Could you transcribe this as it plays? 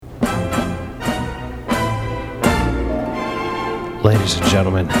ladies and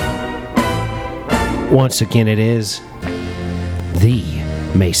gentlemen, once again it is the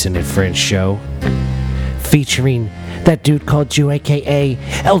Mason and Friends Show, featuring that dude called Jew, aka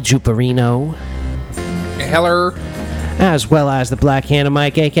El Juperino, Heller, as well as the Black Hand of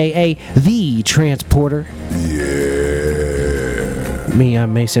Mike, aka the Transporter. Yeah. Me,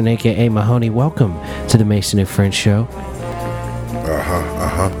 I'm Mason, aka Mahoney. Welcome to the Mason and Friends Show.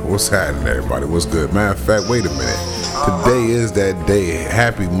 What's happening, everybody? What's good? Matter of fact, wait a minute. Today is that day.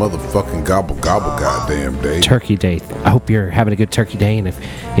 Happy motherfucking gobble goddamn day. Turkey Day. I hope you're having a good Turkey Day, and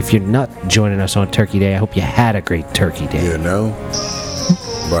if you're not joining us on Turkey Day, I hope you had a great Turkey Day. You know?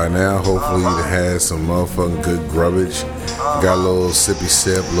 By now, hopefully you had some motherfucking good grubbage. Got a little sippy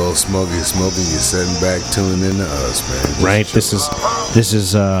sip, a little smoky. You're sitting back tuning in to us, man. Right? This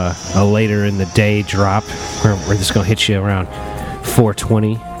is a later in the day drop. We're just going to hit you around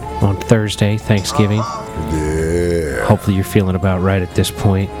 4:20 on Thursday, Thanksgiving. Yeah. Hopefully you're feeling about right at this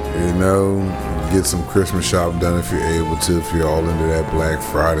point. You know, get some Christmas shopping done if you're able to, if you're all into that Black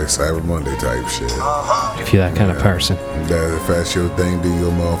Friday, Cyber Monday type shit. If you're that kind of person. If that's your thing, do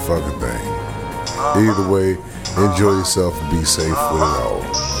your motherfucking thing. Either way, enjoy yourself and be safe with it all.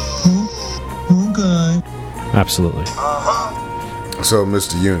 Okay. Absolutely. So,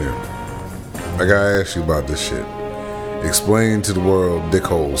 Mr. Union, I gotta ask you about this shit. Explain to the world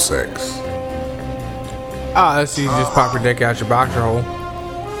dickhole sex. that's you just pop your dick out your boxer hole.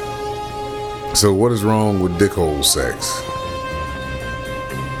 So, what is wrong with dickhole sex?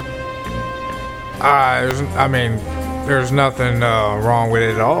 There's nothing wrong with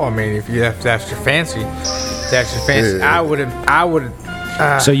it at all. I mean, if that's your fancy, Yeah. I would.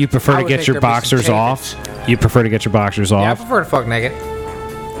 So you prefer to get your boxers off? You prefer to get your boxers Yeah, I off? prefer to fuck naked.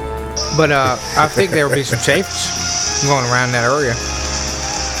 But I think there would be some chafes going around that area.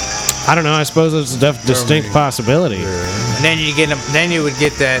 I don't know. I suppose it's a distinct possibility. And then you would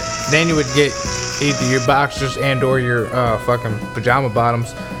get either your boxers and or your fucking pajama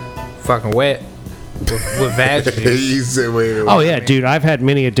bottoms fucking wet with vag juice. You said, wait a minute. Oh yeah, dude. I've had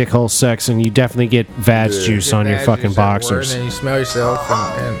many a dickhole sex, and you definitely get vag juice on your Vag fucking juice everywhere, boxers. And then you smell yourself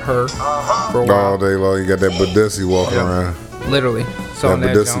and her for a while. All day long, you got that Badussi walking around. Literally. So That on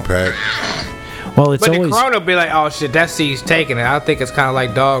that Badussi junk. pack. Well, it's But always the corona will be like, oh shit, that seed's taking it. I think it's kind of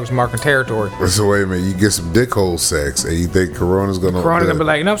like dogs marking territory. So wait a minute, you get some dickhole sex, and you think Corona's gonna Corona gonna be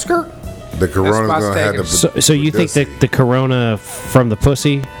like, no, skirt. the Corona's That's gonna have taken. the so you think that the corona from the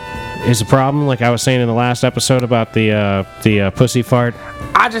pussy is a problem? Like I was saying in the last episode about the pussy fart.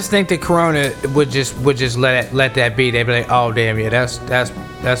 I just think that corona would just let that be. They'd be like, oh damn, yeah, that's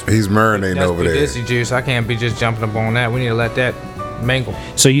he's marinating that's over there. Badussi juice. I can't be just jumping up on that. We need to let that mingle.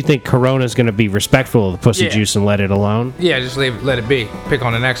 So you think corona's going to be respectful of the pussy Yeah. juice and let it alone? Yeah, just let it be. Pick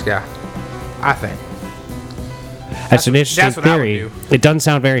on the next guy. I think. That's an interesting that's what I would theory. do. It doesn't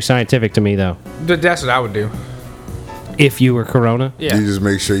sound very scientific to me though. That's what I would do. If you were corona, Yeah. You just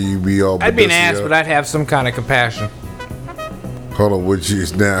make sure you be all. I'd be an Badussi ass, up. but I'd have some kind of compassion. Hold on, what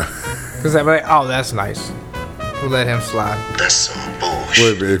juice now? Because I'd be like, oh, that's nice. We'll let him slide. That's some bullshit.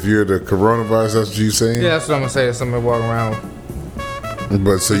 Wait a minute, if you're the coronavirus, that's what you saying? Yeah, that's what I'm going to say to somebody walking around.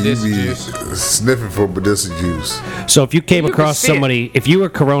 But so you Badussi be juice. sniffing for Badussi juice. so if you came You can across see it. somebody, if you were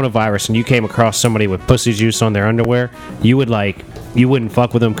coronavirus and you came across somebody with pussy juice on their underwear, you wouldn't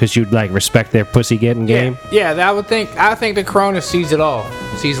fuck with them because you'd like respect their pussy getting game. Yeah, I think the corona sees it all.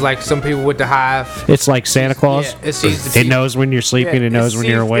 Sees like some people with the hive. It's like Santa Claus. Yeah, it sees the It knows when you're sleeping. Yeah, it knows when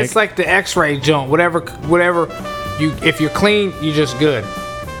you're awake. It's like the X-ray jump. Whatever you. If you're clean, you're just good.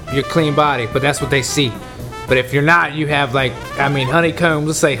 You're clean body, but that's what they see. But if you're not, you have honeycomb.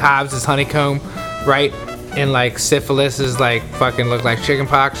 Let's say hives is honeycomb, right? And like syphilis is like fucking look like chicken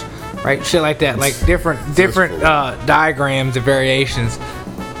pox, right? Shit like that. Like different diagrams and variations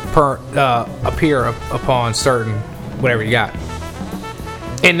appear upon certain whatever you got.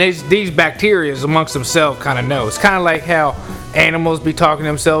 And these bacteria amongst themselves kind of know. It's kind of like how animals be talking to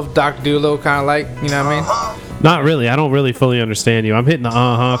themselves. Dr. Doolittle kind of like, you know what I mean? Not really. I don't really fully understand you. I'm hitting the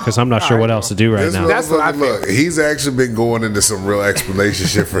because I'm not sure what else to do right This now. That's what I motherfucker, look, he's actually been going into some real explanation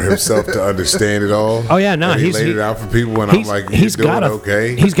shit for himself to understand it all. Oh, yeah, no, And he he's- laid it out for people, and I'm like, he's doing got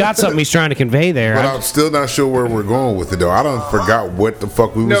okay. He's got something he's trying to convey there. But I'm still not sure where we're going with it, though. I don't forgot what the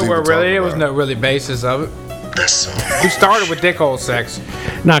fuck we was even Nowhere talking really. There was about. no really basis of it. That's some We started with dickhole sex.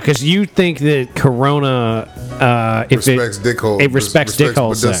 No, because you think that Corona, if Respects dickhole. it respects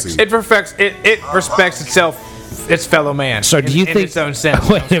dickhole sex. Badussi. It respects itself, its fellow man. So do you in think? its own sense?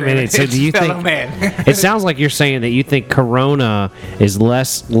 Wait a minute. So Its do you fellow think? man. It sounds like you're saying that you think Corona is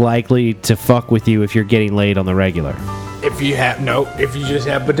less likely to fuck with you if you're getting laid on the regular. If you just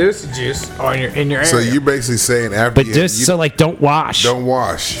have Badusi juice in your area. So you're basically saying after But just so like, don't wash. don't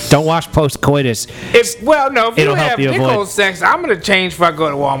wash. Don't wash post coitus. If you It'll help have you dick avoid- hole sex, I'm gonna change if I go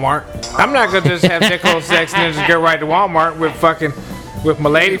to Walmart. I'm not gonna just have dick hole sex and then just go right to Walmart with my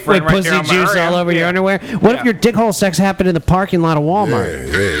lady friend With right there pussy on my juice area. all over your Yeah. underwear. What Yeah. if your dick hole sex happened in the parking lot of Yeah, Walmart?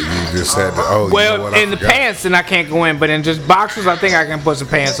 you just had to. Oh, Well, you know what, I in the forgot. pants, then I can't go in. But in just boxers, I think I can put some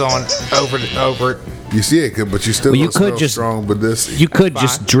pants on over it. You see it, but you still Well, you don't could smell just- strong. But this, You could Fine.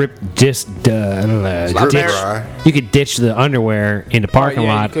 just drip Drip ditch. dry. You could ditch the underwear in the parking Oh,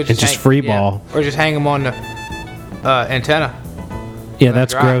 yeah, you lot could and just hang- free yeah. ball. or just hang them on the antenna. Yeah,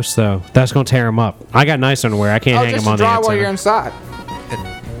 that's dry. gross though. That's gonna tear them up. I got nice underwear. I can't hang Just them on to the dry antenna. while you're inside.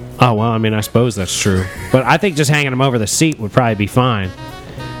 Oh well, I mean, I suppose that's true. But I think just hanging them over the seat would probably be fine.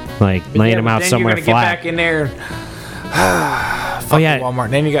 Like laying them but out then somewhere you're gonna flat. Get back in there. Oh yeah,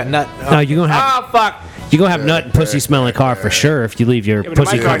 Walmart. Then you got nut. No, you're gonna have- Oh fuck. you're gonna have nut and pussy smelling car for sure if you leave your Yeah, but it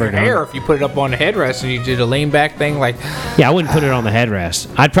pussy might go on your covered. hair if you put it up on the headrest and you did a lean back thing like. Yeah, I wouldn't put it on the headrest.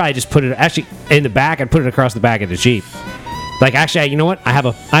 I'd probably just put it actually in the back. I'd put it across the back of the Jeep. Like actually, you know what? I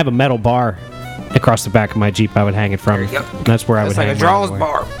have a metal bar across the back of my Jeep. I would hang it from. There you go. That's where I would It's like hang a my Draw's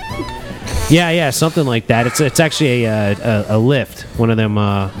underwear. bar. Yeah, something like that. It's actually a lift. One of them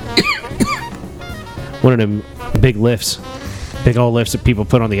big lifts, big old lifts that people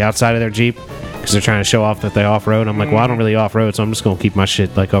put on the outside of their Jeep because they're trying to show off that they off road. I'm like, well, I don't really off road, so I'm just gonna keep my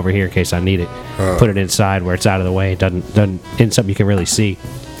shit like over here in case I need it. Put it inside where it's out of the way. It doesn't in something you can really see.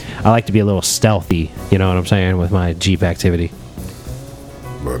 I like to be a little stealthy. You know what I'm saying with my Jeep activity.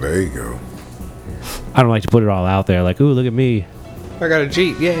 well, there you go. I don't like to put it all out there. Like, ooh, look at me. I got a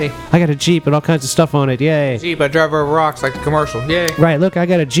Jeep. Yay. I got a Jeep and all kinds of stuff on it. Yay. Jeep. I drive over rocks like the commercial. Yay. Right, look, I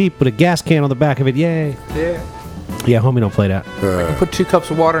got a Jeep with a gas can on the back of it. Yay. Yeah. Yeah, homie, don't play that. Put 2 cups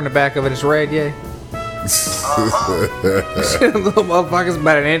of water in the back of it. It's red. Yay. Little motherfucker's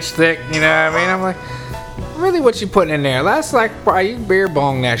about an inch thick. You know what I mean? I'm like, really, what you putting in there? That's like, probably you beer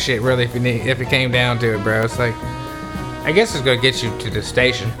bong that shit. Really, if it came down to it, bro. It's like, I guess it's gonna get you to the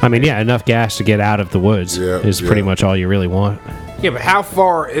station. I mean, yeah, enough gas to get out of the woods is pretty much all you really want. Yeah, but how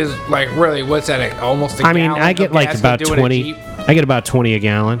far is like really? What's that? Almost a I mean, gallon I of get like gas about to do in a 20. Jeep? I get about 20 a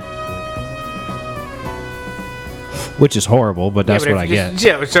gallon, which is horrible, but that's Yeah, what I but if get.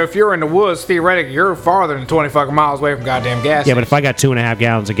 Yeah, so if you're in the woods, theoretically, you're farther than 20 fucking miles away from goddamn gas. Yeah, but if I got 2.5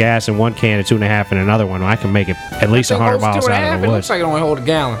 gallons of gas in one can and 2.5 in another one, I can make it at least 100 miles out of the It woods. looks like it only hold a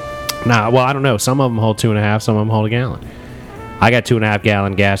gallon. Nah, well, I don't know. Some of them hold 2.5, some of them hold a gallon. I got 2.5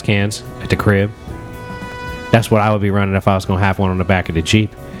 gallon gas cans at the crib. That's what I would be running if I was going to have one on the back of the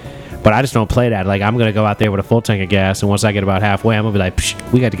Jeep. But I just don't play that. Like, I'm going to go out there with a full tank of gas, and once I get about halfway, I'm going to be like,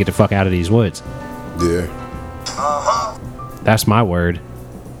 Psh, we got to get the fuck out of these woods. Yeah, That's my word.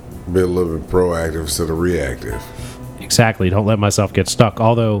 be a little bit proactive instead of reactive. Exactly. Don't let myself get stuck.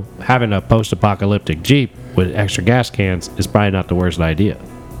 Although, having a post-apocalyptic Jeep with extra gas cans is probably not the worst idea.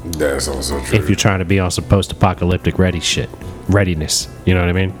 That's also true. If you're trying to be on some post-apocalyptic readiness. You know what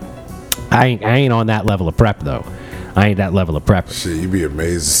I mean? I ain't on that level of prep, though. I ain't that level of prep. Shit, you'd be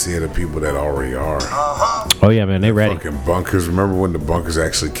amazed to see the people that already are. Oh, yeah, man, they ready. Fucking bunkers. Remember when the bunkers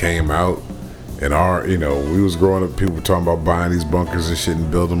actually came out? And we was growing up, people were talking about buying these bunkers and shit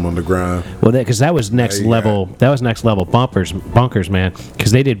and build them on the ground. Well, because that was next Yeah, you level. That was next level bunkers, man.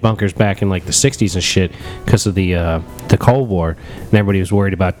 Because they did bunkers back in like the '60s and shit. Because of the Cold War, and everybody was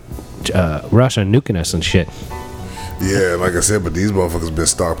worried about Russia nuking us and shit. Yeah, like I said, but these motherfuckers been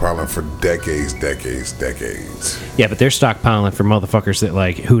stockpiling for decades. Yeah, but they're stockpiling for motherfuckers that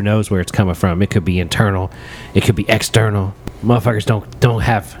like who knows where it's coming from. It could be internal, it could be external. Motherfuckers don't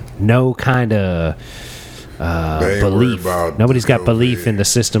have no kind of They ain't belief. worried about Nobody's got COVID. belief in the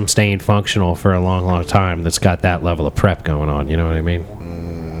system staying functional for a long time. That's got that level of prep going on. You know what I mean?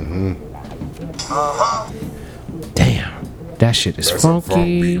 Mm-hmm. Damn, that shit is That's a funk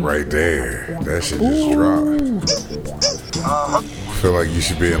funky. beat right there. That shit just dropped. I feel like you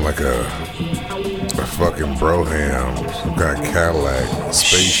should be in like a fucking Broham, some kind of Cadillac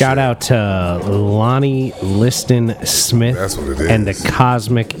spaceship. Shout out to Lonnie Liston Smith That's what it and the is.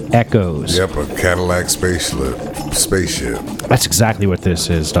 Cosmic Echoes. Yep, a Cadillac spaceship. That's exactly what this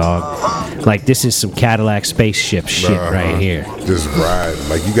is, dog. Like, this is some Cadillac spaceship shit right here. Just ride.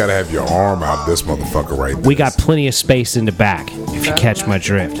 Like, you gotta have your arm out this motherfucker right there. We got plenty of space in the back, if you catch my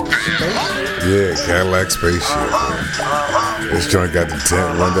drift. Yeah, Cadillac spaceship. This joint got the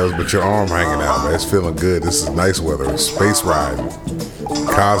tent windows, but your arm hanging out, man. It's feeling good. This is nice weather. Space riding.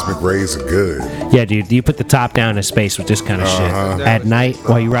 Cosmic rays are good. Yeah, dude, you put the top down in space with this kind of shit at night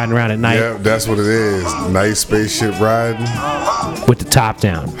while you're riding around at night Yep, that's what it is. Nice spaceship riding. with the top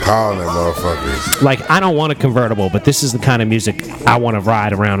down. Hollering at motherfuckers. Like, I don't want a convertible, but this is the kind of music I want to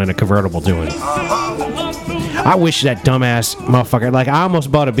ride around in a convertible doing. I wish that dumbass motherfucker, like, I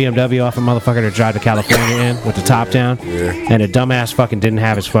almost bought a BMW off a motherfucker to drive to California in with the top down, and the dumbass fucking didn't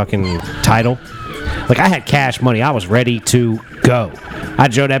have his fucking title. Like, I had cash money. I was ready to go. I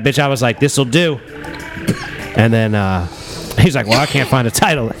drove that bitch. I was like, this'll do. And then, he's like, well, I can't find a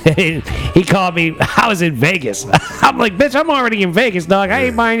title. He called me. I was in Vegas. I'm like, bitch, I'm already in Vegas, dog. I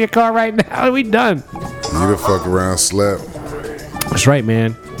ain't buying your car right now. We done. You the fuck around slept. That's right,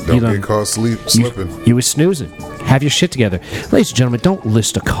 man. Don't You get caught slipping. You was snoozing. Have your shit together. Ladies and gentlemen, don't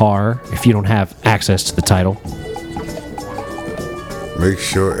list a car if you don't have access to the title. Make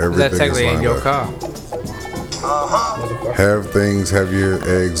sure That everything is technically ain't lined your up. car. Have your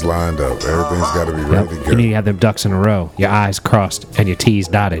eggs lined up. Everything's got to be ready to You need go. to have them ducks in a row, your I's crossed and your T's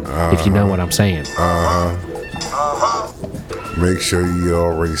dotted, if you know what I'm saying. Make sure you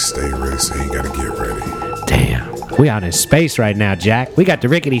already stay ready so you got to get ready. Damn. We out in space right now, Jack. We got the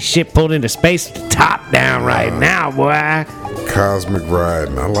rickety ship pulled into space, top down right now, boy. Cosmic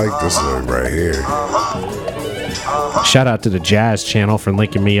riding. I like this look right here. Shout out to the Jazz channel for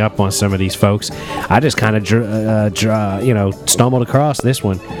linking me up on some of these folks. I just kind of, stumbled across this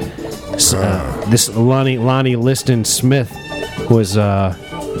one. This Lonnie Liston Smith was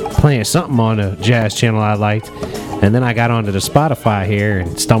playing something on the Jazz channel I liked. And then I got onto the Spotify here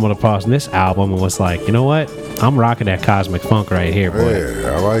and stumbled upon this album and was like, you know what? I'm rocking that cosmic funk right here, boy.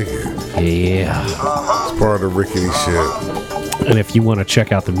 Yeah, I like it. Yeah. It's part of the rickety shit. And if you want to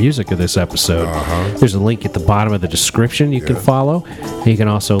check out the music of this episode, there's a link at the bottom of the description you can follow. You can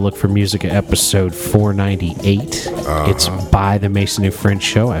also look for music at episode 498. It's by The Mason and Friends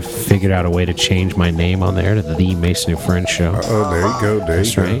Show. I figured out a way to change my name on there to The Mason and Friends Show. Oh, there you go.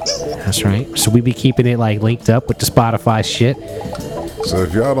 That's right. That's right. So we be keeping it like linked up with the Spotify shit. So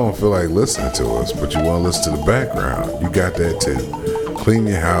if y'all don't feel like listening to us, but you want to listen to the background, you got that too. Clean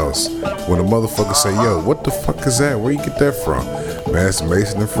your house. When a motherfucker say, yo, what the fuck is that? Where you get that from? Man, it's the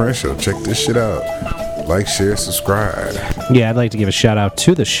Mason and Friends Show. Check this shit out. Like, share, subscribe. Yeah, I'd like to give a shout out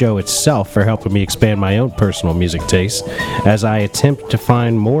to the show itself for helping me expand my own personal music taste as I attempt to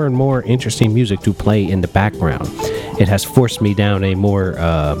find more and more interesting music to play in the background. It has forced me down a more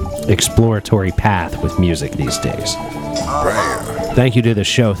exploratory path with music these days. Bam. Thank you to the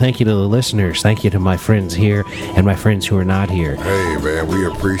show. Thank you to the listeners. Thank you to my friends here and my friends who are not here. Hey, man, we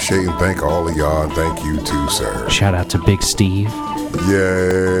appreciate and thank all of y'all. And thank you too, sir. Shout out to Big Steve.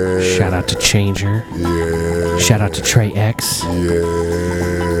 Yeah. Shout out to Changer. Yeah. Shout out to Trey X.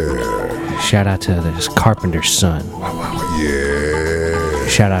 Yeah. Shout out to this Carpenter's son. Yeah.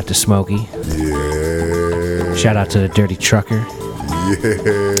 Shout out to Smokey. Yeah. Shout out to the Dirty Trucker.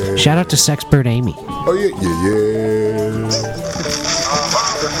 Yeah. Shout out to Sexbird Amy. Oh, yeah.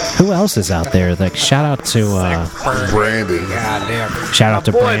 Who else is out there? Like, shout out to Brandon. Goddamn. shout out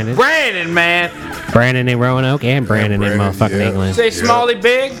to Boy, Brandon. Brandon, man. Brandon in Roanoke and Brandon in Brandon, motherfucking yeah. England. Say Smalley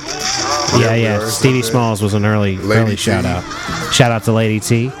Big. Yeah. Stevie Smalls was an early Lady shout T. out. Shout out to Lady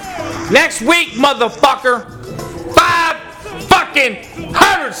T. Next week, motherfucker.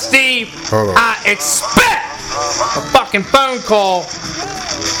 500, Steve. Hold on. I expect a fucking phone call.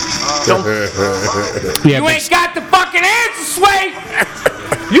 Yeah, You ain't got the fucking answer, Sway.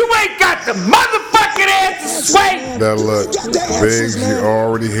 You ain't got the motherfucking answer, Sway. Now look, Biggs, you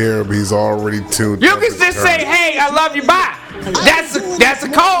already hear him. He's already tuned. You up can to just the say, turn. hey, I love you, bye. That's a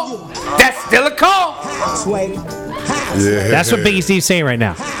call. That's still a call. Yeah. That's what Biggie Steve's saying right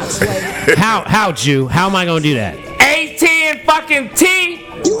now. How, Jew? How am I going to do that? AT&T fucking T.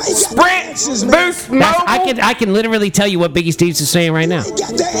 Sprint, Boost Mobile. I can literally tell you what Biggie Steve's is saying right now.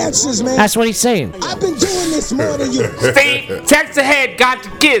 Got the answers, man. That's what he's saying. I've been doing this more than you. Steve, text ahead, got the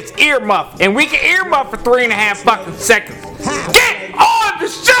kids, earmuff. And we can earmuff for 3.5 fucking seconds. Get on the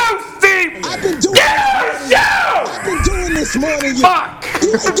show, Steve! I've been doing Get on the show! I've been doing this more than you. Fuck!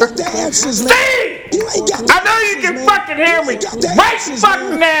 You ain't got the answers, man. Steve! You ain't got the I know you answers, can man. fucking hear me. You ain't got the Right answers, fucking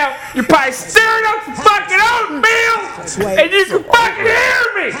man. now, you're probably stirring up some fucking oatmeal, and you can fucking hear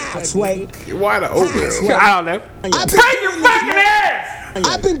me. Wait, Why the oatmeal? I don't know. Break your fucking ass!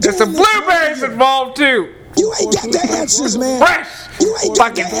 I've been doing There's some this more blueberries than you. involved too. You ain't got the answers, man. Fresh! You ain't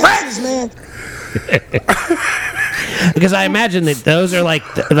got the Fucking fresh! answers, man. Because I imagine that those are like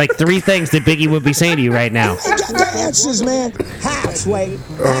three things that Biggie would be saying to you right now. You ain't got the answers, man. Wait.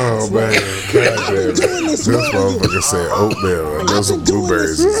 Oh man, goddamn. This motherfucker said oatmeal and there's some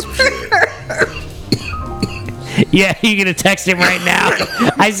blueberries and some shit. Yeah, you're gonna text him right now.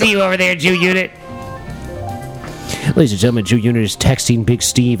 I see you over there, Jew Unit. Ladies and gentlemen, Jew Unit is texting Big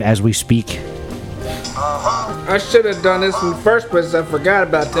Steve as we speak. I should have done this in the first place. I forgot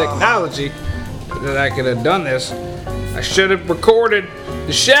about technology that I could have done this. I should have recorded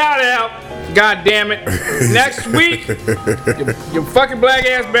the shout out. God damn it. Next week, your fucking black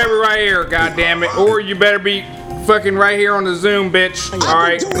ass better be right here, god damn it. Or you better be fucking right here on the Zoom, bitch.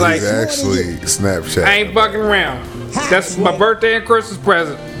 Alright? Like, He's actually Snapchat. I ain't fucking around. That's my birthday and Christmas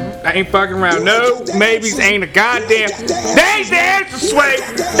present. I ain't fucking around. No maybes ain't a goddamn. They ain't the answers, Sway.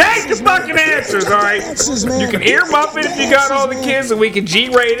 They ain't the fucking answers, alright? You can earmuff it if you got all the kids and we can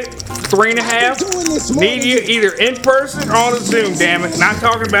G-rate it. 3.5. Need you either in person or on the Zoom, damn it. Not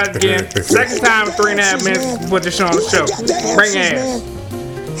talking about it again. Second time in 3.5 minutes to put this shit on the show. Bring your ass.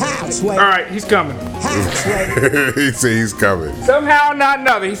 Alright, he's coming. He said he's coming. Somehow or not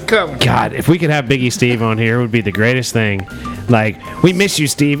another, he's coming. God, if we could have Biggie Steve on here, it would be the greatest thing. Like, we miss you,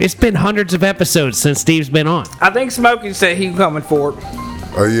 Steve. It's been hundreds of episodes since Steve's been on. I think Smokey said he's coming for it.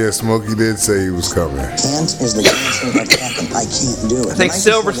 Oh yeah, Smokey did say he was coming. Can't is the answer that I can't do it. I think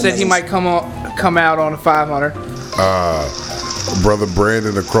Silver said he might come out on a 500. Brother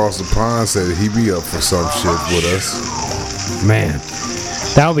Brandon across the pond said he'd be up for some shit with us. Man,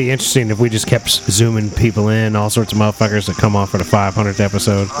 that would be interesting if we just kept zooming people in, all sorts of motherfuckers that come on for the 500th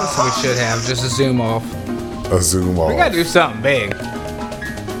episode. That's what we should have, just a zoom off. A Zoom off. We gotta do something big.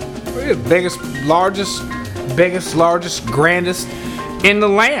 We're the biggest, largest, grandest in the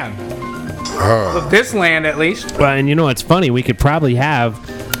land. Of this land, at least. Well, and you know what's funny? We could probably have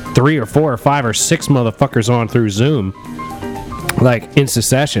 3 or 4 or 5 or 6 motherfuckers on through Zoom, like in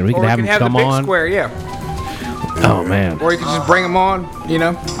succession. We Or could we have can them have the come big on. square, yeah. Oh man, Or you can just bring them on, you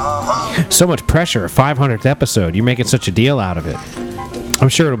know. so much pressure. A 500th episode. You're making such a deal out of it. I'm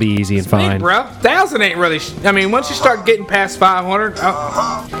sure it'll be easy and Big, fine. bro. 1,000 ain't really. I mean, once you start getting past 500, you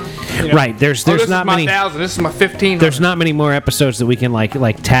know, Right? There's this not is my many. 1,000. This is my 1,500. There's not many more episodes that we can like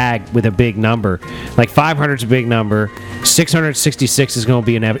tag with a big number. Like 500 is a big number. 666 is going to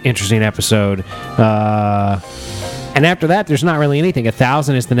be an interesting episode. And after that, there's not really anything.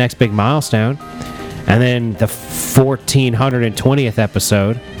 1,000 is the next big milestone, and then the 1,420th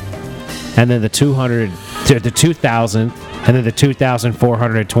episode, and then the 200, the 2,000. And then the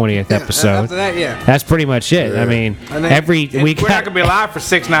 2,420th episode. After that, yeah. That's pretty much it. I mean, And then every we're week. not gonna be live for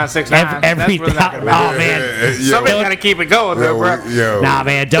 6,969. Every That's really not gonna be. oh man, Somebody's gotta keep it going, though, bro. nah,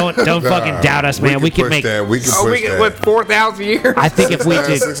 man, don't fucking doubt us, man. We can make. that. We can Oh, push we get that. what 4,000 years. I think if we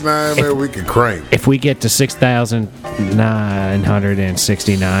did, 6'9", man, we can crank. if we get to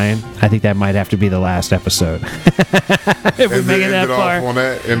 6,969, I think that might have to be the last episode. If we And make it end that it off far, on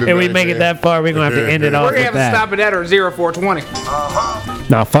that, end it if we right make it there. that far, we're gonna have to end it off We're gonna with have to that. stop it at or 0420.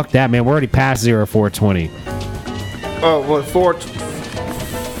 No, fuck that, man. We're already past 0420. Oh, well,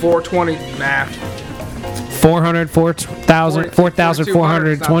 420. Nah. 400, 4,000,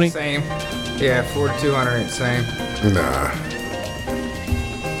 4,420. Same. Yeah, 4,200 ain't the same. Nah.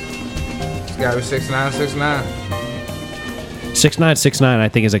 It's gotta be 6,969. 6,969, I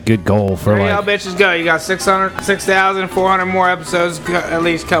think, is a good goal for There y'all like. bitches go. You got 6,400 more episodes at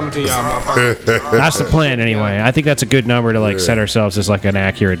least coming to y'all, motherfuckers. That's the plan, anyway. I think that's a good number to like set ourselves as like an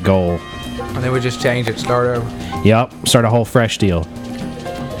accurate goal. And then we just change it, start over. Yep, start a whole fresh deal.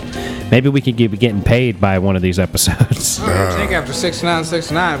 Maybe we could be getting paid by one of these episodes. I think after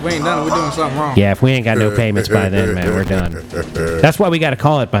 6,969, if we ain't done it, we're doing something wrong. Yeah, if we ain't got no payments by then, man, we're done. That's why we got to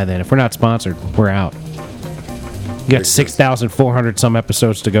call it by then. If we're not sponsored, we're out. We got 6,400 some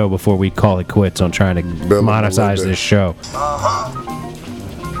episodes to go before we call it quits on trying to Bill and monetize Melinda. this show.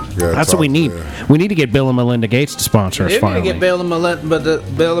 Gotta That's what we talk need. there. We need to get Bill and Melinda Gates to sponsor us You need to finally. get Bill and Melinda,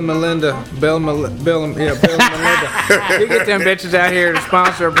 Bill and Melinda. You get them bitches out here to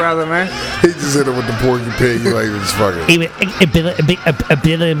sponsor a brother, man. He just hit it with the Porky Pig. You like just fucking.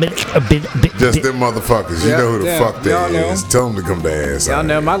 Just them motherfuckers. You Yeah, know who the yeah, fuck they y'all know is. Tell them to come their ass Y'all out.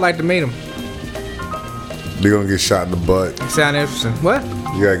 know him. I'd like to meet him. They're gonna get shot in the butt. Sound interesting. What?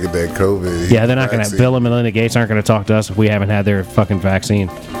 You gotta get that COVID. Yeah, they're not going to. vaccine. Bill and Melinda Gates aren't going to talk to us if we haven't had their fucking vaccine.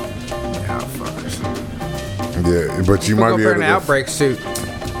 Oh, fuckers. Yeah, but you We'll might go be for able an to. outbreak suit.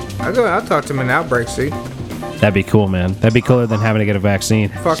 I'll talk to him in an outbreak suit. That'd be cool, man. That'd be cooler than having to get a vaccine.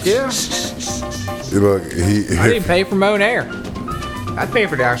 Fuck yeah. Look, I didn't pay for my own air. I'd pay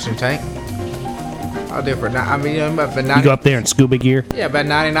for the oxygen tank. I'll do it for. I mean, about You 90. go up there in scuba gear, Yeah, about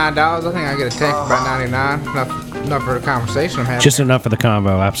 $99. I think I get a tank for about 99. Enough for the conversation I'm having. just enough for the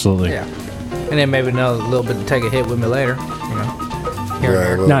combo. Absolutely. Yeah. And then maybe another little bit to take a hit with me later. You know. Here and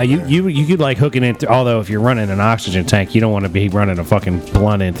there. look, No, you could like hook it in. Although if you're running an oxygen tank, you don't want to be running a fucking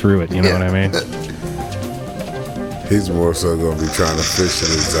blunt in through it. You know what I mean? He's more so gonna be trying to fish in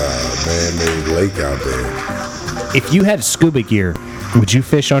his man-made lake out there. If you had scuba gear, would you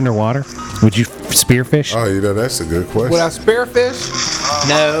fish underwater? Would you spearfish? Oh, that's a good question. Would I spearfish?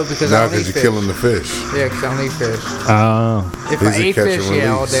 No, because I Now, don't eat because you're fish. killing the fish. Yeah, because I don't eat fish. Oh. If He's I a eat catch fish, and yeah,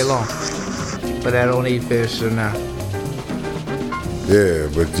 all release. day long. But I don't eat fish, so no. Yeah,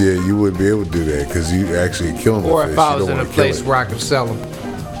 but you wouldn't be able to do that because you actually killing the Or fish. if I You was don't in a wanna kill place it. where I could sell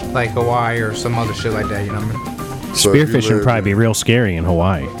them, like Hawaii or some other shit like that, you know what I mean? So if you Spearfishing would live probably in- be real scary in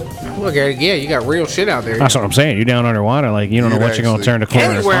Hawaii. Look, yeah, you got real shit out there. That's what I'm saying. You're down underwater, like you don't know You'd what you're going to actually- turn the corner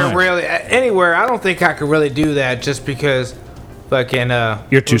and Anywhere, find. really, anywhere. I don't think I could really do that just because, fucking.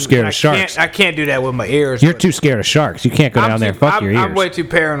 You're too scared I of sharks. I can't do that with my ears. You're but too scared of sharks. You can't go down there and fuck your ears. I'm way too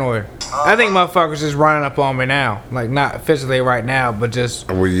paranoid. I think motherfuckers just running up on me now, like not physically right now, but just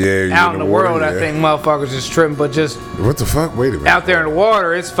Well, yeah, you're out in the water, world. I yeah. think motherfuckers just tripping, but just What the fuck? Wait a minute. out there in the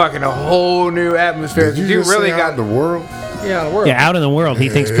water, it's fucking a whole new atmosphere. Did you just really say got out in the world? yeah, in the world. Yeah, out in the world, he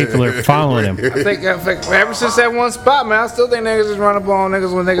thinks people are following him. I think ever since that one spot, man, I still think niggas just run up on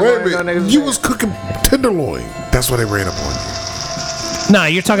niggas when niggas Wait a run up minute. niggas. You was cooking tenderloin. That's why they ran up on you. No,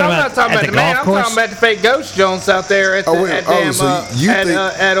 you're talking I'm about not talking at about the the man. golf I'm course. talking about the fake Ghost Jones out there at the Oh, wait. at Oh, damn, so you at, think-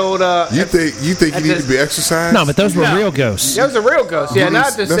 at old You think you at need this- to be exercised? No, but those were No. real ghosts. That was a real ghost. You Yeah, need-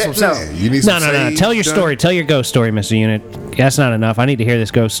 not just That's what I'm no. saying. You need No, some no, no. sage Tell your done. story. Tell your ghost story, Mr. Unit. That's not enough. I need to hear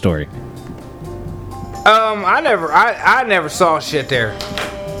this ghost story. I never saw shit there.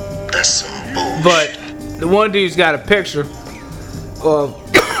 That's some bullshit. But the one dude's got a picture of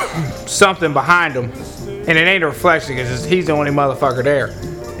something behind him, and it ain't a reflection because he's the only motherfucker there.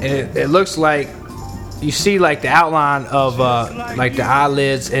 And it looks like you see like the outline of like the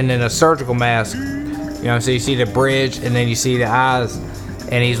eyelids and then a surgical mask. You know, so you see the bridge and then you see the eyes,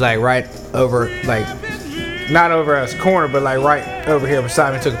 and he's like right over, like not over at his corner, but like right over here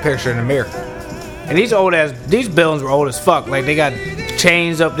beside me. Took a picture in the mirror. And these buildings were old as fuck. Like they got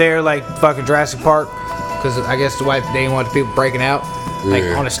chains up there, like fucking Jurassic Park, because I guess they didn't want the people breaking out, like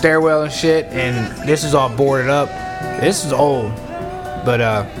Yeah. on the stairwell and shit. And this is all boarded up. This is old, but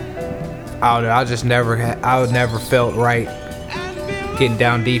I don't know. I would never felt right getting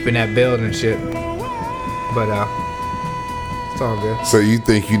down deep in that building and shit. But it's all good. So you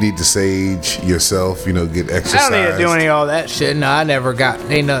think you need to sage yourself? You know, get exercise. I don't need to do any of all that shit. No, I never got.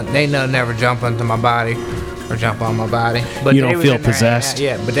 They never jump into my body or jump on my body. But You they don't was feel in there hanging possessed? out.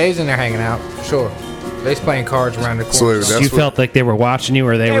 Yeah, but they's in there hanging out. Sure, they's playing cards around the corner. So wait, that's You what, felt like they were watching you,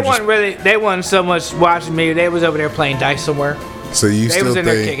 or they were just. They wasn't so much watching me. They was over there playing dice somewhere. So you They still was in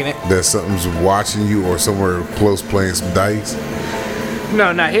there think kicking it. that something's watching you or somewhere close playing some dice?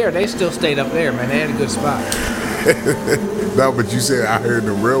 No, not here. They still stayed up there, man. They had a good spot. No, but you said out here in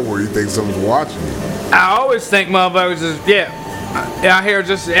the real world, you think something's watching you. I always think motherfuckers is out here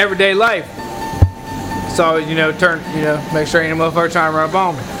just everyday life. So make sure ain't a motherfucker trying to run up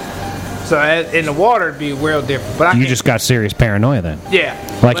on me. So in the water it'd be real different. But I You can't- just got serious paranoia then. yeah.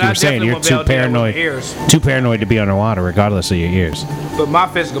 Like But you I were saying, definitely you're won't be too able to do that with my paranoid. ears. Too paranoid to be underwater, regardless of your ears. But my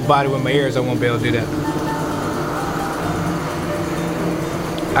physical body with my ears, I won't be able to do that.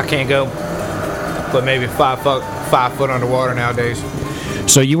 I can't go, but maybe 5 foot underwater nowadays.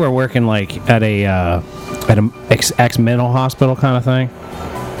 So you were working like at a ex mental hospital kind of thing.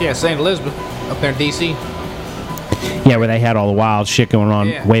 Yeah, St. Elizabeth up there in D.C. Yeah, where they had all the wild shit going on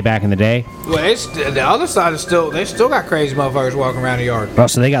Yeah. way back in the day. Well, the other side is they still got crazy motherfuckers walking around the yard. Oh,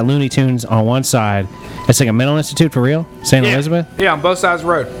 so they got Looney Tunes on one side. It's like a mental institute for real, St. Yeah. Elizabeth. Yeah, on both sides of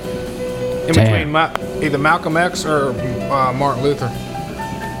the road. In Damn. between either Malcolm X or Martin Luther.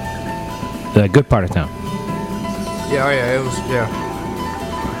 The good part of town. Yeah, it was,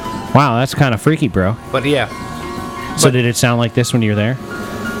 yeah. Wow, that's kind of freaky, bro. But yeah, So did it sound like this when you were there?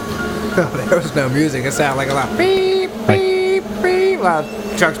 there was no music. It sounded like a lot of beep, beep, beep. A lot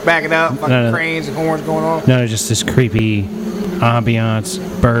of trucks backing up, fucking No. cranes and horns going on. No, just this creepy ambiance,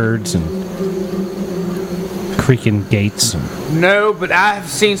 birds and creaking gates. And No, but I've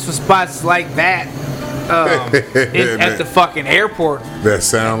seen some spots like that at the fucking airport. That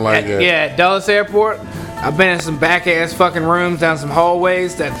sound like a, At Dulles Airport. I've been in some back ass fucking rooms down some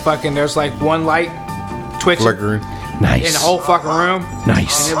hallways that fucking there's like one light twitching flickering. nice. in the whole fucking room.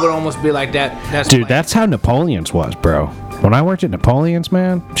 Nice. And it would almost be like that. That's Dude, like, that's how Napoleon's was, bro. When I worked at Napoleon's,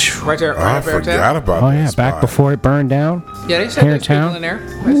 man. phew. right there. I Right up there. forgot about Oh that yeah, spot. back before it burned down. Yeah, they said Here in there's people town? in there.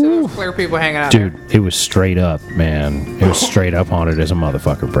 They said there was clear people hanging out Dude, there. it was straight up, man. It was straight up haunted as a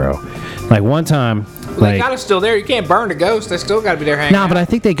motherfucker, bro. Like one time, They got us still there. You can't burn the ghost. They still got to be there hanging No, but I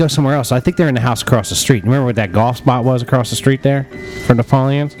think they go somewhere else. I think they're in the house across the street. Remember what that golf spot was across the street there from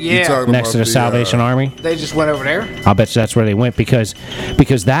Napoleon's? Yeah. talking Next to the about Salvation Army. They just went over there. I'll bet you that's where they went because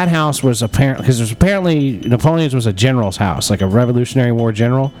that house was apparently Napoleon's was a general's house, like a Revolutionary War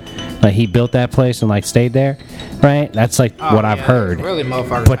general. Like he built that place and like stayed there, right? That's like what I've heard. Really,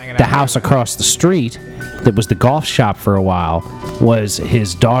 motherfuckers But hanging the out house there. across the street that was the golf shop for a while was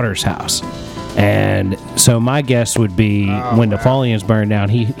his daughter's house. And so my guess would be when Napoleon's burned down,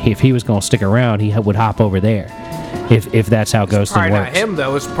 if he was going to stick around, he would hop over there. If that's how ghosting Probably works. not him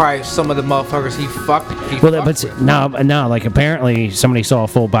though. It's probably some of the motherfuckers he fucked. Well, but no, like apparently somebody saw a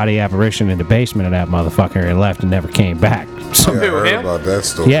full body apparition in the basement of that motherfucker and left and never came back. So, Yeah, I heard Him? about that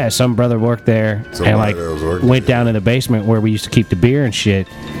story. yeah, some brother worked there Somebody and like that was working went there. down in the basement where we used to keep the beer and shit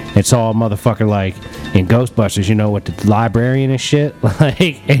and saw a motherfucker like in Ghostbusters, you know, with the librarian and shit, like,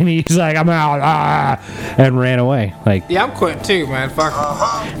 and he's like, I'm out, and ran away. Like, Yeah, I'm quitting too, man.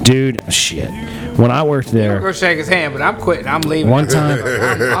 Fuck. dude, shit. When I worked I'm there, gonna shake his hand, but I'm quitting. I'm leaving. one time,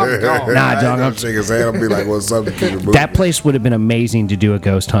 I'm gone. Nah, I ain't dog, gonna I'm- shake his hand. I'll be like, what's up? To keep it moving. that place would have been amazing to do a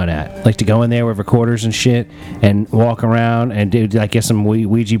ghost hunt at. Like to go in there with recorders and shit and walk around and do like get some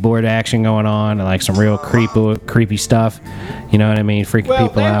Ouija board action going on and like some real creepy stuff. You know what I mean? Freaking Well,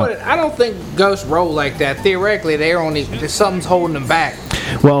 people they out. I don't think ghosts roll like that. Theoretically, they're only something's holding them back.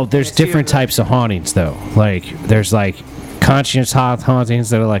 Well, there's It's here, different but- types of hauntings though. Like there's like conscious hauntings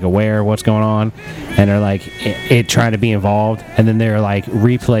that are like aware of what's going on and they're like it trying to be involved, and then there are like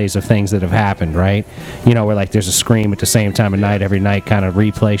replays of things that have happened, right? You know, where like there's a scream at the same time of night every night kind of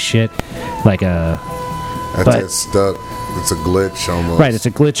replay shit, like a That's but- it stuck. It's a glitch almost. right. It's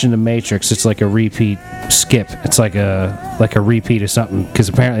a glitch in the matrix. It's like a repeat skip. It's like a repeat of something because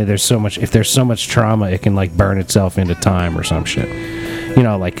apparently there's so much. If there's so much trauma, it can like burn itself into time or some shit. You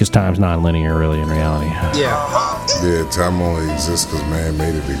know, like because time's non-linear really in reality. Yeah. Yeah, time only exists because man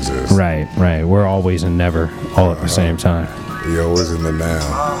made it exist. Right. We're always and never all at the same time. You're always in the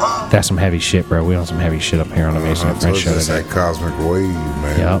now. That's some heavy shit, bro. We on some heavy shit up here on the Mason I and French told you show that's today. that cosmic wave,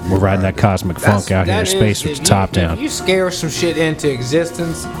 man. Yeah, we're riding that cosmic funk out here in that space is- with the if top you, down. If you scare some shit into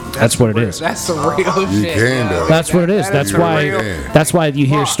existence, That's what it real- is. That's some real You shit. can, man. though. That's what it is. That That's some why. real- Yeah. That's why you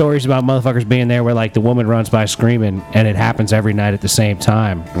hear Fuck. stories about motherfuckers being there where like the woman runs by screaming, and it happens every night at the same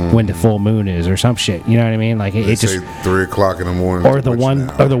time when the full moon is, or some shit. You know what I mean? Like They it say just, 3 o'clock in the morning. or is the witch one,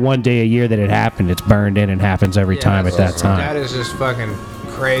 now. or the one day a year that it happened, it's burned in and happens every time at that time. That is just fucking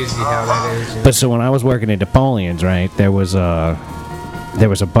crazy how that is. But so when I was working at Napoleon's, right, there was a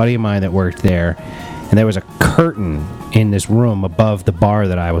buddy of mine that worked there, and there was a curtain in this room above the bar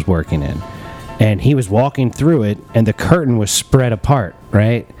that I was working in, and he was walking through it, and the curtain was spread apart,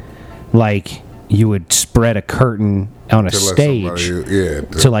 right, like you would spread a curtain on a To let stage somebody- yeah,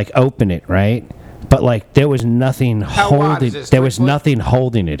 to like open it, right? But like there was nothing How wide holding. is this, There 3 was foot? nothing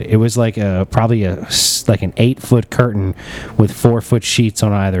holding it. It was like probably an 8-foot curtain with 4-foot sheets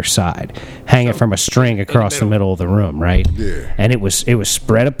on either side, hanging from a string across the middle of the room, right? Yeah. And it was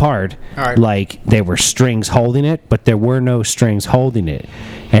spread apart, All right. like there were strings holding it, but there were no strings holding it.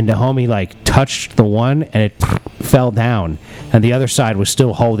 And the homie like touched the one, and it fell down, and the other side was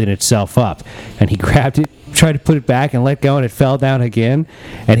still holding itself up, and he grabbed it, tried to put it back and let go, and it fell down again,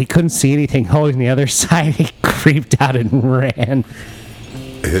 and he couldn't see anything holding the other side. He creeped out and ran.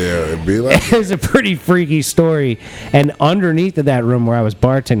 Yeah, it'd be like It was a pretty freaky story. And underneath of that room where I was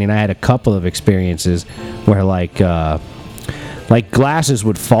bartending, I had a couple of experiences where like glasses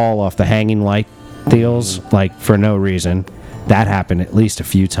would fall off the hanging light deals like for no reason. That happened at least a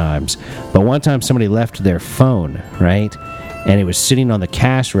few times. But one time somebody left their phone, right? And it was sitting on the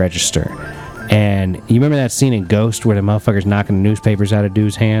cash register. And you remember that scene in Ghost where the motherfucker's knocking the newspapers out of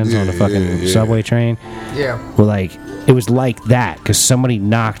dude's hands on the Yeah, fucking yeah, yeah. subway train? Yeah. Well, like, it was like that because somebody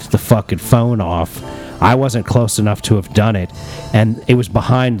knocked the fucking phone off. I wasn't close enough to have done it, and it was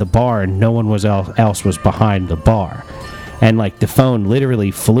behind the bar, and no one else was behind the bar. And like the phone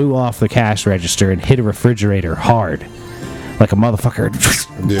literally flew off the cash register and hit a refrigerator hard, like a motherfucker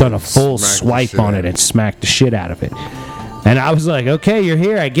had Yeah, done a full smacked the swipe shit on out it of and smacked the shit out of it. And I was like, okay, you're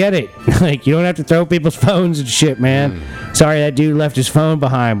here. I get it. Like, you don't have to throw people's phones and shit, man. Sorry that dude left his phone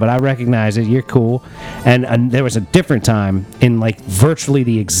behind, but I recognize it. You're cool. And there was a different time in, like, virtually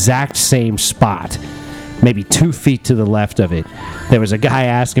the exact same spot, maybe 2 feet to the left of it. There was a guy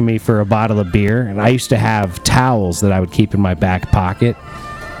asking me for a bottle of beer, and I used to have towels that I would keep in my back pocket.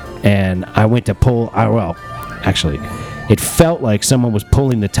 And I went to actually, it felt like someone was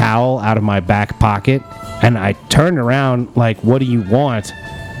pulling the towel out of my back pocket, and I turned around like, what do you want?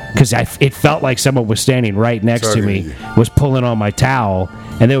 Because it felt like someone was standing right next to Tugging me, you. was pulling on my towel,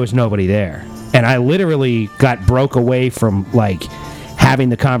 and there was nobody there. And I literally got broke away from like having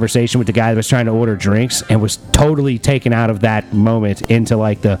the conversation with the guy that was trying to order drinks and was totally taken out of that moment into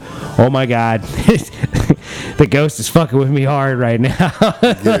like the, oh my God, the ghost is fucking with me hard right now.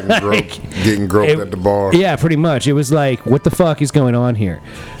 Getting groped at the bar. Yeah, pretty much. It was like, what the fuck is going on here?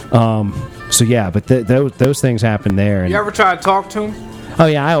 So yeah, but those things happen there. And, You ever try to talk to him? oh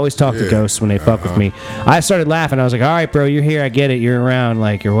yeah, I always talk to ghosts when they fuck with me. I started laughing. I was like, all right, bro, you're here. I get it. You're around,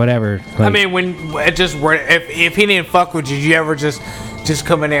 like, or whatever. Like, I mean, when it just if he didn't fuck with you, you ever just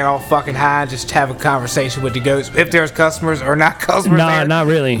come in there all fucking high and just have a conversation with the ghost? If there's customers or not customers nah, there? not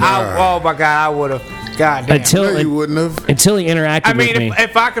really. Oh my God, I would have. God damn. No, you wouldn't have. Until he interacted I mean, with me.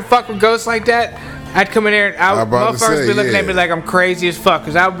 if I could fuck with ghosts like that, I'd come in there and motherfuckers be looking at me like I'm crazy as fuck,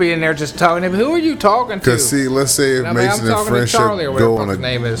 because I would be in there just talking to him. Who are you talking to? Because see, let's say if I mean, Mason I'm and talking to Friendship Charlie or go whatever on his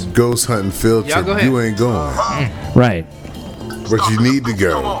name is. a ghost hunting field Y'all trip, go ahead. you ain't going. Right. But you need to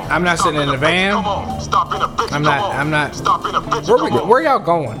go. I'm not sitting in the van. I'm not. Where y'all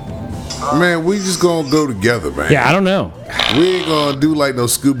going? Man, we just gonna go together, man. Yeah, I don't know. We ain't gonna do like no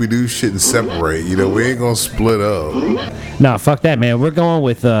Scooby-Doo shit and separate. You know, we ain't gonna split up. No, fuck that, man. We're going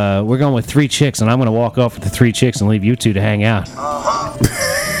with 3 chicks, and I'm gonna walk off with the 3 chicks and leave you 2 to hang out,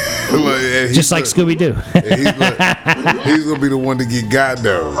 just like Scooby Doo. He's gonna be the one to get got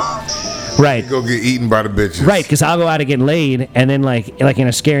though. Right. Go get eaten by the bitches. Right, because I'll go out and get laid, and then like in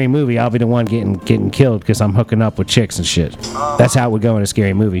a scary movie, I'll be the one getting killed because I'm hooking up with chicks and shit. That's how it would go in a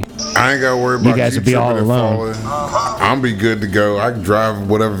scary movie. I ain't gotta worry about You guys would be all tripping and alone. falling. I'm be good to go. I can drive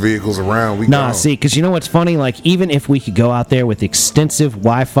whatever vehicles around. We Nah, go. see, because you know what's funny? Like, even if we could go out there with extensive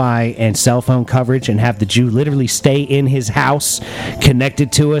Wi-Fi and cell phone coverage and have the Jew literally stay in his house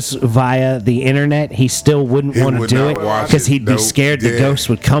connected to us via the internet, he still wouldn't He want to would do not it watch because it. he'd be Nope. scared the Yeah. ghost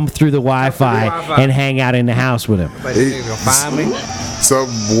would come through the Wi-Fi Wi-Fi. and hang out in the house with him. But he's gonna find me. Some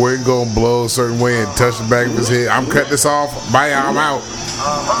wind gonna blow a certain way and touch the back of his head. I'm cutting this off. Bye, I'm out.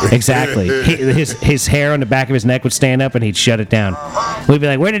 Exactly. His hair on the back of his neck would stand up and he'd shut it down. We'd be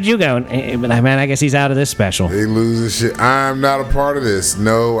like, where did you go? And he'd be like, man, I guess he's out of this special. He loses shit. I'm not a part of this.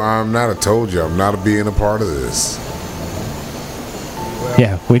 No, I'm not. I told you, I'm not being a part of this.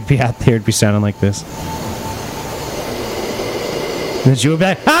 Yeah, we'd be out there, it'd be sounding like this. And the Jew would be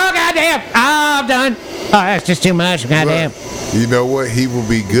like, oh, goddamn, oh, I'm done. Oh, that's just too much, goddamn. Look, you know what? He would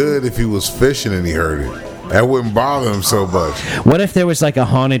be good if he was fishing and he heard it. That wouldn't bother him so much. What if there was like a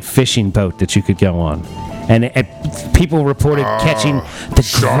haunted fishing boat that you could go on? And people reported catching the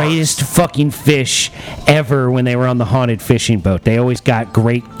sharks. greatest fucking fish ever when they were on the haunted fishing boat. They always got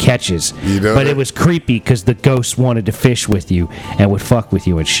great catches. You know but that- it was creepy because the ghosts wanted to fish with you and would fuck with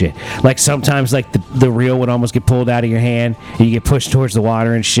you and shit. Like sometimes like the reel would almost get pulled out of your hand and you get pushed towards the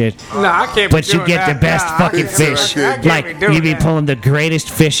water and shit. No, I can't. But be you doing get that. the best Nah, I fucking can't do fish. that. I can't Like be doing you'd be that. pulling the greatest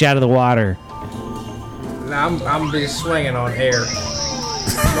fish out of the water. Nah, I'm be swinging on air.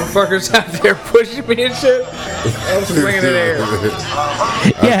 Motherfuckers out there pushing me and shit. I'm swinging in air.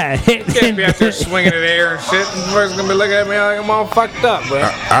 Yeah. Can't be out there swinging in air and shit. Motherfuckers gonna be looking at me like I'm all fucked up, bro.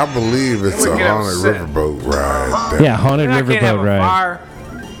 I believe it's They a would get haunted upset. riverboat ride. Yeah, haunted And I can't have riverboat a ride. fire.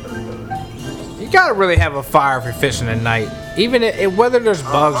 You gotta really have a fire if you're fishing at night. Even whether there's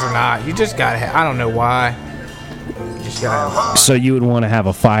bugs or not, you just gotta have. I don't know why. You just gotta have a fire. So you would want to have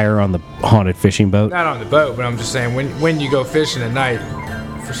a fire on the haunted fishing boat? Not on the boat, but I'm just saying when you go fishing at night,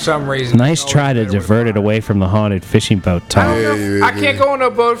 for some reason. Nice try to divert it away from the haunted fishing boat I talk. don't know. Yeah, I can't go on no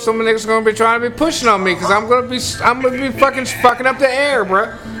boat if some niggas gonna be trying to be pushing on me because I'm gonna be fucking up the air, bro.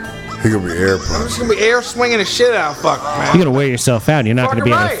 He gonna be air I'm punch. just gonna be air swinging the shit out, fuck, man. You're gonna wear yourself out. You're not gonna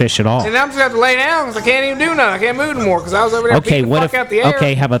Fucking be able to right. fish at all. And I'm just gonna have to lay down because I can't even do nothing. I can't move anymore because I was over there Okay, beating what the if? fuck out the air.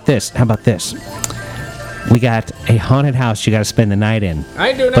 Okay, how about this? How about this? We got a haunted house you got to spend the night in, I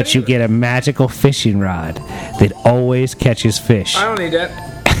ain't doing that but you either. get a magical fishing rod that always catches fish. I don't need that.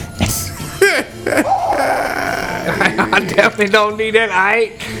 I definitely don't need that.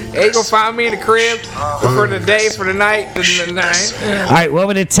 I ain't gonna find me in the crib for the day, for the night, the night. All right, what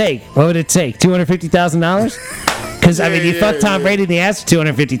would it take? What would it take? $250,000? Because I mean, you fuck Tom Brady in the ass for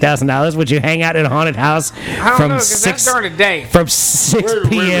 $250,000. Would you hang out in a haunted house I don't from know, because that's during the day. from 6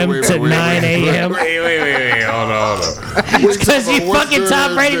 p.m. to 9 a.m.? Wait, hold on. Because you fucking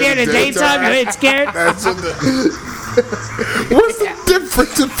Tom Brady there in the daytime, you ain't scared? What's the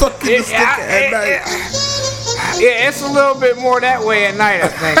difference in fucking stick at night? Yeah, it's a little bit more that way at night, I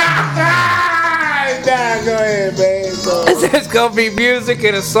think. right now. Go ahead, man. Go on. There's gonna be music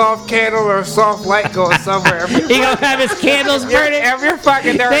and a soft candle or a soft light going somewhere. He gonna have his candles burning. Every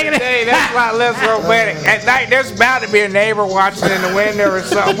fucking during the day, that's a lot less romantic. At night, there's bound to be a neighbor watching in the window or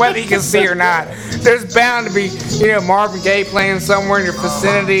something, whether he can see or not. There's bound to be, Marvin Gaye playing somewhere in your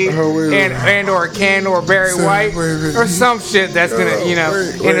vicinity, and or a candle or Barry White or some shit that's gonna,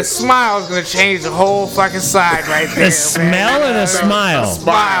 and a smile is gonna change the whole fucking side right there. The smell or the smile?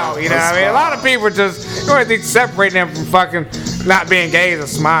 Smile, I mean, a lot of people just, I think separating them from fucking not being gay is a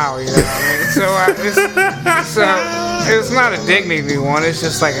smile, what I mean? So it's not a dignity one. It's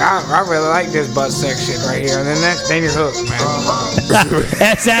just like I really like this butt sex shit right here, and then you're hooked, man.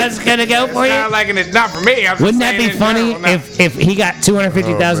 That's how it's gonna go for you. Not liking it, not for me. Wouldn't that be funny if he got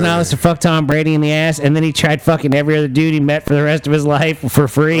 $250,000 to fuck Tom Brady in the ass, and then he tried fucking every other dude he met for the rest of his life for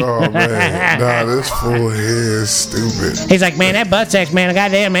free? Oh man, nah, this fool here is stupid. He's like, man, that butt sex, man.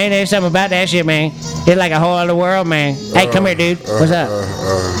 Goddamn, man, there's something about that shit, man. It's like a whole other world, man. Hey, come here, dude. What's up?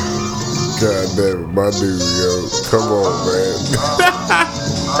 God damn it, my dude, yo. Come on, man.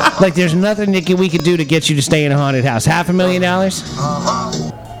 Like, there's nothing that we could do to get you to stay in a haunted house.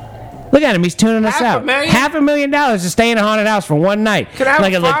 $500,000? Look at him, he's tuning us out. $500,000 to stay in a haunted house for one night. Can I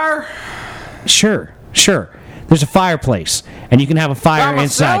have a fire? Sure. There's a fireplace, and you can have a fire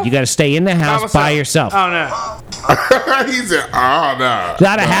inside. You got to stay in the house by yourself. Oh no. He said, "Oh no."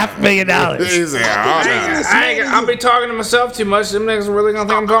 Not $500,000. He said, "Oh no." I'll be talking to myself too much. Them niggas are really gonna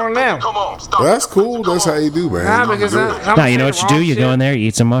think I'm talking to them. That's cool. That's how you do, man. Nah, because No, you know what you do? You go in there, you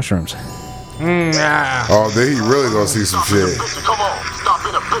eat some mushrooms. Nah. Oh, then he really gonna see some shit.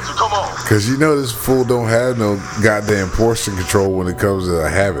 Cause this fool don't have no goddamn portion control when it comes to a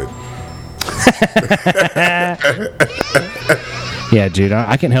habit. Yeah, dude,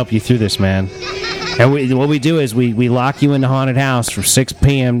 I can help you through this, man. And what we do is we lock you in the haunted house from 6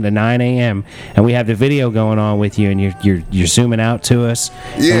 p.m. to 9 a.m. and we have the video going on with you, and you're zooming out to us,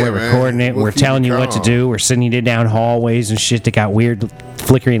 yeah, and we're recording it. We're telling you what to do. We're sending you down hallways and shit that got weird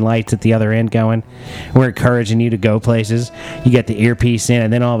flickering lights at the other end going. We're encouraging you to go places. You get the earpiece in,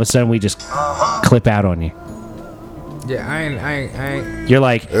 and then all of a sudden we just clip out on you. Yeah, I ain't. You're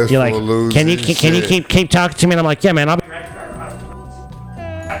like, can you keep talking to me? And I'm like, yeah, man, I'll be right back.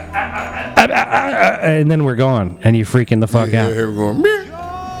 And then we're gone, and you freaking the fuck out. Here we're going.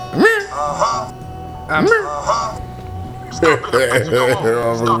 I'm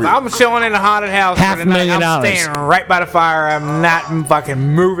chilling in the haunted house for the night. I'm staying right by the fire. I'm not fucking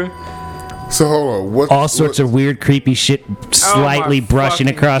moving. So hold on. All sorts of weird, creepy shit slightly brushing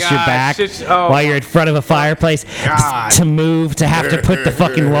across your back while you're in front of a fireplace. To move, to have to put the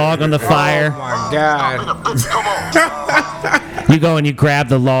fucking log on the fire. Oh my god. You go and you grab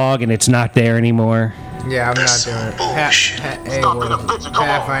the log and it's not there anymore. Yeah, I'm not doing it.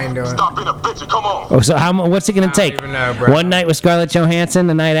 Half I ain't doing it. Oh, so what's it gonna take? Even know, bro. One night with Scarlett Johansson,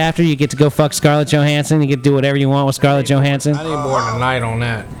 the night after you get to go fuck Scarlett Johansson. You get to do whatever you want with Scarlett Johansson. I need more than a night on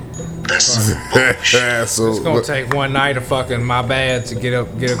that. So, It's gonna take one night of fucking my bad to get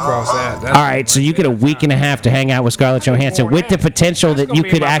across that. All right, so you get a week and a half to hang out with Scarlett Johansson with the potential that you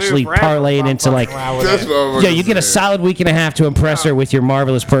could actually parlay it into like, you get a solid week and a half to impress her with your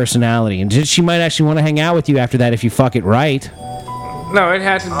marvelous personality, and she might actually want to hang out with you after that if you fuck it right. No, it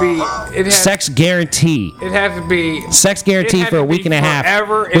had to be. Sex guarantee. It had to be. Sex guarantee for a week and a half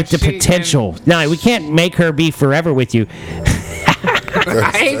with the potential. No, we can't make her be forever with you.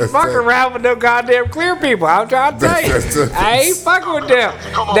 I ain't fucking around with no goddamn clear people. I'm trying to tell you. I ain't fucking with them.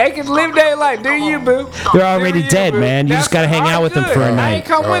 They can live their life. Do you, boo? They're already dead, man. You just gotta hang out with them for a I night. ain't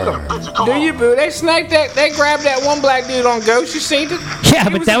come with them. Do you, boo? They snaked that. They grabbed that one black dude on Ghost. You seen it? Yeah,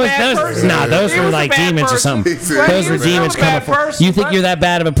 but that was those. Nah, those were like demons or something. Those were demons coming from. You think you're that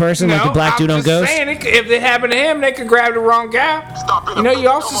bad of a person, like the black dude on Ghost? I'm just saying, if it happened to him, they could grab the wrong guy. You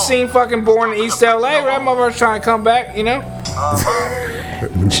also seen fucking Born in East LA. Where that motherfucker's trying to come back.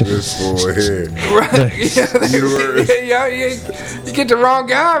 This fool here. Right. You get the wrong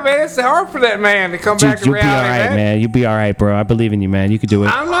guy, man. It's hard for that man to come back to reality. You'll be alright, man. You'll be alright, bro. I believe in you, man. You could do it.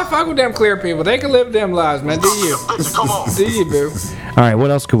 I'm not fucking with them clear people. They can live them lives, man. Do you? Do you, boo? Alright,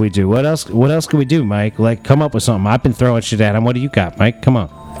 what else could we do? What else could we do, Mike? Like, come up with something. I've been throwing shit at him. What do you got, Mike? Come on.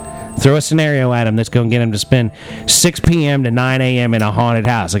 Throw a scenario at him that's going to get him to spend 6 p.m. to 9 a.m. in a haunted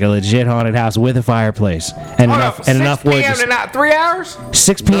house, like a legit haunted house with a fireplace and enough wood. 6 p.m. to not 3 hours?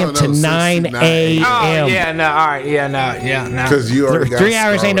 6 p.m. to 9 a.m. Oh, yeah, no, all right, yeah, no. Because you already got 3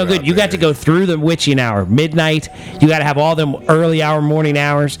 hours ain't no good. You got to go through the witching hour, midnight. You got to have all them early hour, morning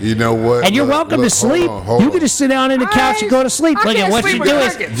hours. You know what? And you're welcome to sleep. You can just sit down in the couch and go to sleep. Look at what you do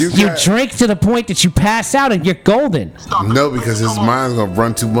is you drink to the point that you pass out and you're golden. No, because his mind's going to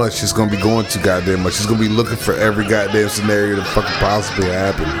run too much. much. It's gonna be going too goddamn much. It's gonna be looking for every goddamn scenario that fucking possibly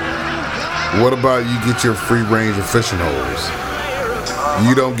happen. What about you get your free range of fishing holes?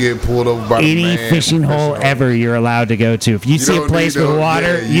 You don't get pulled over by the Any man fishing hole ever you're allowed to go to. If you see a don't place need with no-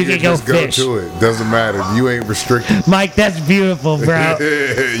 water, yeah, you can go just fish. Go to it. Doesn't matter. You ain't restricted. Mike, that's beautiful, bro.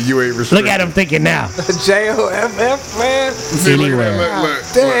 You ain't restricted. Look at him thinking now. JOFF, man. See, look at Anywhere. that, look,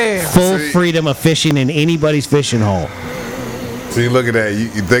 Damn. Full See? freedom of fishing in anybody's fishing hole. See, look at that. You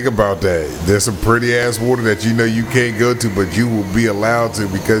think about that. There's some pretty ass water that you know you can't go to, but you will be allowed to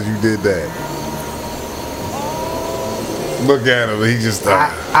because you did that. Look at him. He just.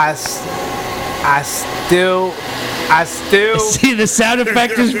 I still. See, the sound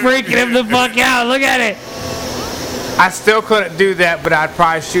effect is freaking him the fuck out. Look at it. I still couldn't do that, but I'd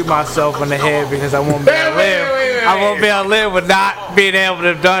probably shoot myself in the head because I won't be able to live. I won't be able to live with not being able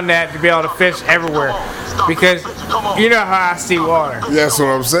to have done that to be able to fish everywhere. Because you know how I see water. That's what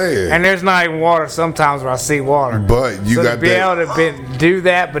I'm saying. And there's not even water sometimes where I see water. But you so got to be that. able to do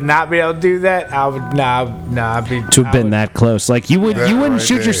that, but not be able to do that, I would I'd be To have been that close. Like, you wouldn't right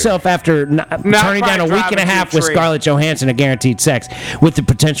shoot there. yourself after turning down a probably week and a drive half into a with tree. Scarlett Johansson and guaranteed sex with the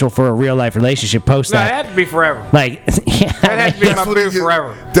potential for a real life relationship post No, it that. had to be forever. Like, That had to be my what boo he-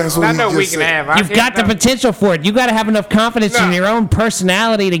 forever. that's what not he no just week and a said. half. You've got the potential for it. You got to have enough confidence in No. your own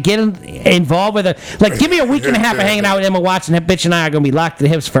personality to get involved with it. Like, give me a week and a half of hanging out with Emma Watson. That bitch and I are going to be locked to the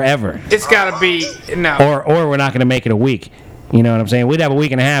hips forever. It's got to be no. Or we're not going to make it a week. You know what I'm saying? We'd have a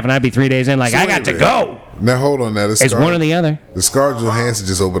week and a half, and I'd be 3 days in. Like, So I wait got a to minute. go. Now hold on. Now It's one or the other. The Scarlett Johansson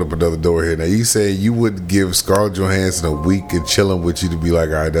just opened up another door here. Now you say you would give Scarlett Johansson a week and chilling with you to be like,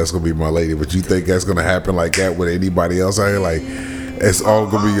 all right, that's gonna be my lady. But you think that's gonna happen like that with anybody else out here? Like, it's all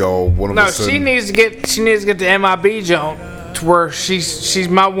gonna be all one of No, a sudden. she needs to get the MIB joint to where she's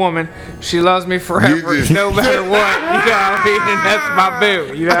my woman. She loves me forever, You just- no matter what. You know what I mean? And that's my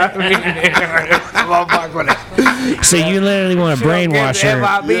boo. You know what I mean? I'm fuck with it. So you literally want to brainwash her.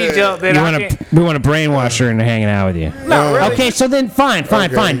 MIB jump, then You I want can't. to we want to brainwash her into hanging out with you. No, really. Okay, so then fine.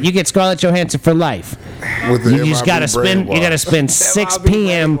 Okay. You get Scarlett Johansson for life. with the You just MIB gotta spend. You gotta brainwash. spend 6 MIB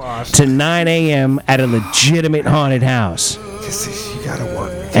p.m. brainwash. to 9 a.m. at a legitimate haunted house, You gotta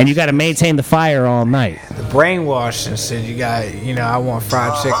work. and you got to maintain the fire all night. The brainwashing said you got, I want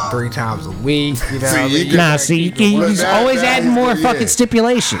fried chicken 3 times a week. You know what I See, you mean? can- Nah, see, you Look, just that- always that adding is more good, fucking yeah.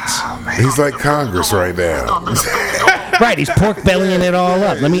 stipulations. He's like Congress right now. Right, he's pork bellying it all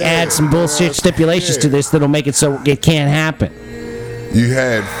up. Let me add some bullshit stipulations to this that'll make it so it can't happen. You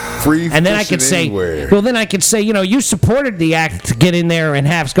had free And then I fishing could say, anywhere. well, then I could say, you supported the act to get in there and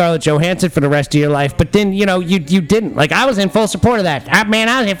have Scarlett Johansson for the rest of your life, but then, you didn't. Like, I was in full support of that. I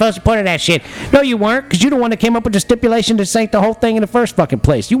was in full support of that shit. No, you weren't, because you're the one that came up with the stipulation to sank the whole thing in the first fucking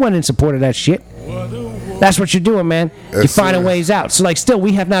place. You weren't in support of that shit. That's what you're doing, man. You're That's finding it. ways out. So, like, still,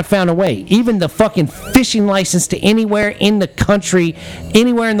 we have not found a way. Even the fucking fishing license to anywhere in the country,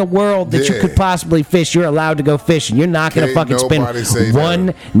 anywhere in the world that you Yeah. could possibly fish, you're allowed to go fishing. You're not going to Can't fucking nobody say spend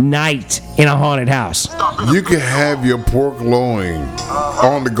one night in a haunted house. You can have your pork loin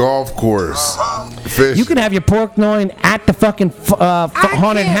on the golf course. Fish. You can have your pork loin at the fucking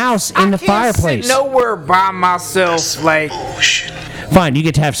haunted house in the fireplace. Sit nowhere by myself. Like, Fine, you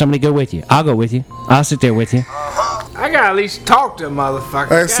get to have somebody go with you. I'll go with you. I'll sit there with you. I gotta at least talk to a motherfucker.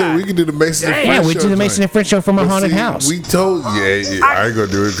 Like I said, we can do the Mason and Yeah, French we show do the Mason joint. and French show from a But haunted see, house. We told I ain't gonna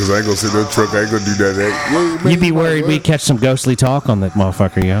do it because I ain't gonna sit in no truck. I ain't gonna do that. You'd be worried we'd catch some ghostly talk on that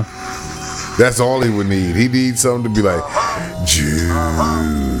motherfucker, yo. That's all he would need. He needs something to be like, Jude.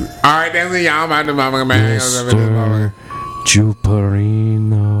 All right, that's it, y'all. I'm out the mama man. Mr.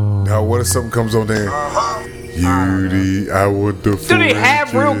 Juperino. Now, what if something comes on there? Judy, I want the. Do they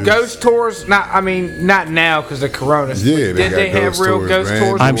have real fortune. ghost tours? Not now because of Corona. Yeah, Did they have ghost real tours, ghost man.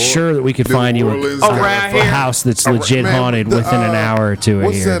 tours? I'm sure that we could New find you Orleans, a around a here. house that's legit Man, haunted the, within an hour or two of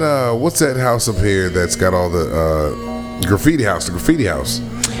What's here. that? What's that house up here that's got all the graffiti house? The graffiti house.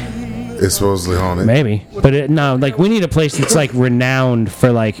 It's supposedly haunted. Maybe, but no, like we need a place that's like renowned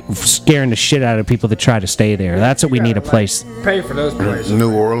for like scaring the shit out of people that try to stay there. That's what we need a place. Pay for those places.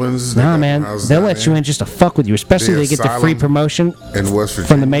 New Orleans. they Nah, got man, houses they'll down let you there. in just to fuck with you, especially The they get the free asylum promotion in West Virginia.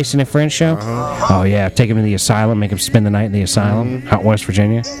 from the Mason and Friends show. Oh yeah, take them to the asylum, make them spend the night in the asylum out in West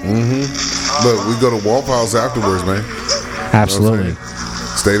Virginia. Look, we go to Waffle House afterwards, man. Absolutely.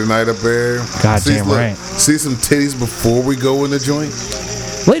 Stay the night up there. Goddamn right. See some titties before we go in the joint.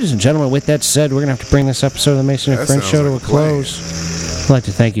 Ladies and gentlemen, with that said, we're going to have to bring this episode of the Mason and That Friends sounds show to a like a plan. close. We'd like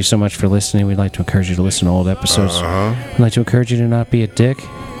to thank you so much for listening. We'd like to encourage you to listen to old episodes. We'd like to encourage you to not be a dick.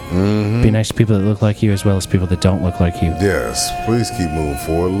 Be nice to people that look like you as well as people that don't look like you. Yes, please keep moving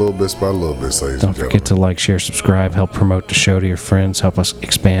forward, little bit by little bit, ladies Don't and forget to gentlemen. like, share, subscribe, help promote the show to your friends, help us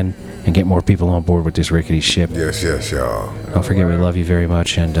expand and get more people on board with this rickety ship. Yes, y'all. Don't forget we love you very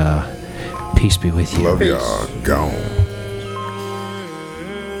much, and peace be with you. Love y'all. Gone.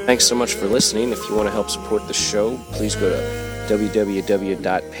 Thanks so much for listening. If you want to help support the show, please go to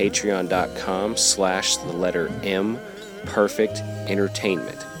www.patreon.com/M Perfect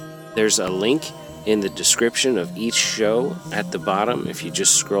Entertainment. There's a link in the description of each show at the bottom. If you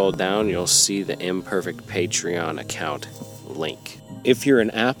just scroll down, you'll see the Imperfect Patreon account link. If you're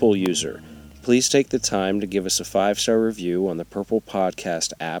an Apple user, please take the time to give us a 5-star review on the Purple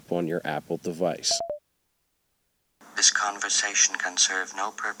Podcast app on your Apple device. This conversation can serve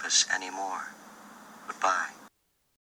no purpose anymore. Goodbye.